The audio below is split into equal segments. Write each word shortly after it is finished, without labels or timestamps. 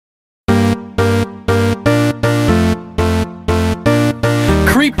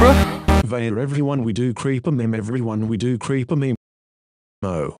surveyor everyone we do creep a meme everyone we do creep a meme.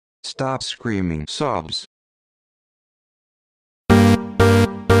 Mo. Stop screaming sobs.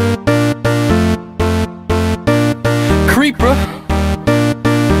 Creeper.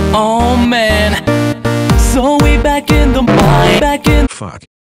 Oh man. So we back in the mine. Back in. Fuck.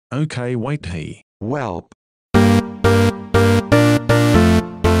 Okay, wait he. Welp.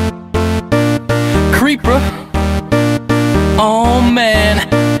 Creeper. Oh man.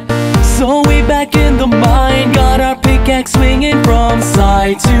 So we back in the mine. Got our pickaxe swinging from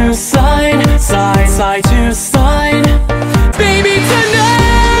side to side. Side to side. Baby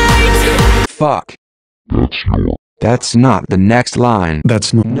tonight. Fuck. That's not the next line.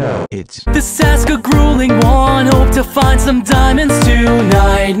 That's not. No, it's. This task a grueling one. Hope to find some diamonds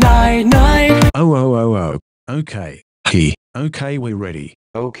tonight. Night. Oh. Okay. He. Okay, we're ready.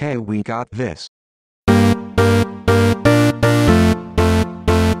 Okay, we got this.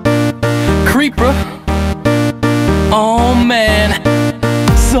 Creeper. Oh man.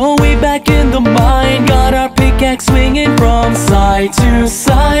 So we back in the mine. Got our pickaxe swinging from side to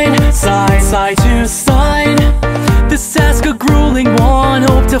side. Side to side. This task a grueling one.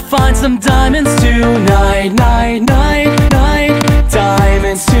 Hope to find some diamonds tonight. Night.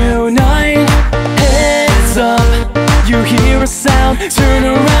 Diamonds tonight. Heads up. You hear a sound. Turn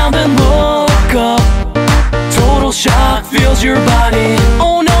around and look up. Total shock fills your body.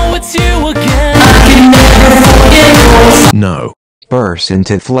 Oh no, it's you again. I can never forget. No. Burst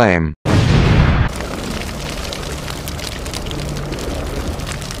into flame.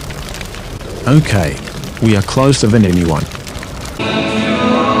 Okay. We are closer than anyone.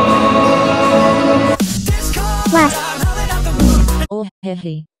 Oh,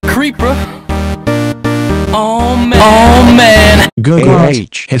 hehe. Creeper. Oh man. Good guys.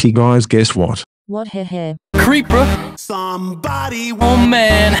 AH. Hey guys, guess what? What hehe. Creeper. Somebody Oh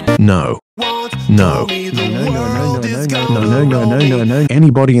man. No. wants No. me the world is gonna No.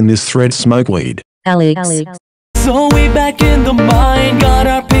 Anybody in this thread smoke weed? Alex. So we back in the mine. Got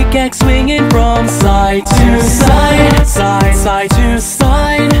our pickaxe swinging from side to side. Side to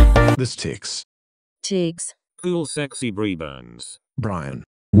side. This ticks. Tigs. Cool sexy Bree Burns. Brian.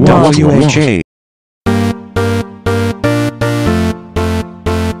 WHA.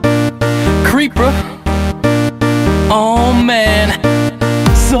 Creeper. Oh man.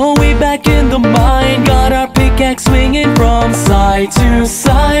 So we back in the mine. Got our pickaxe swinging from side to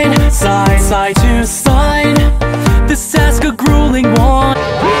side. Side to side. This task a grueling one.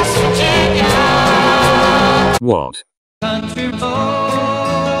 What?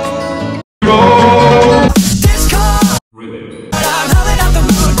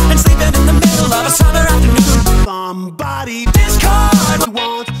 Somebody discard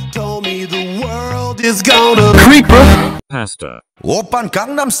once told me the world is gonna Creeper. Pasta. Oppan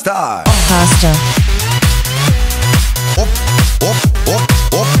Gangnam Style. Pasta.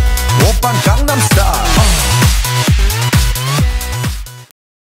 Oppan Gangnam Style.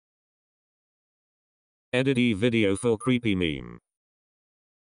 Edit video for creepy meme.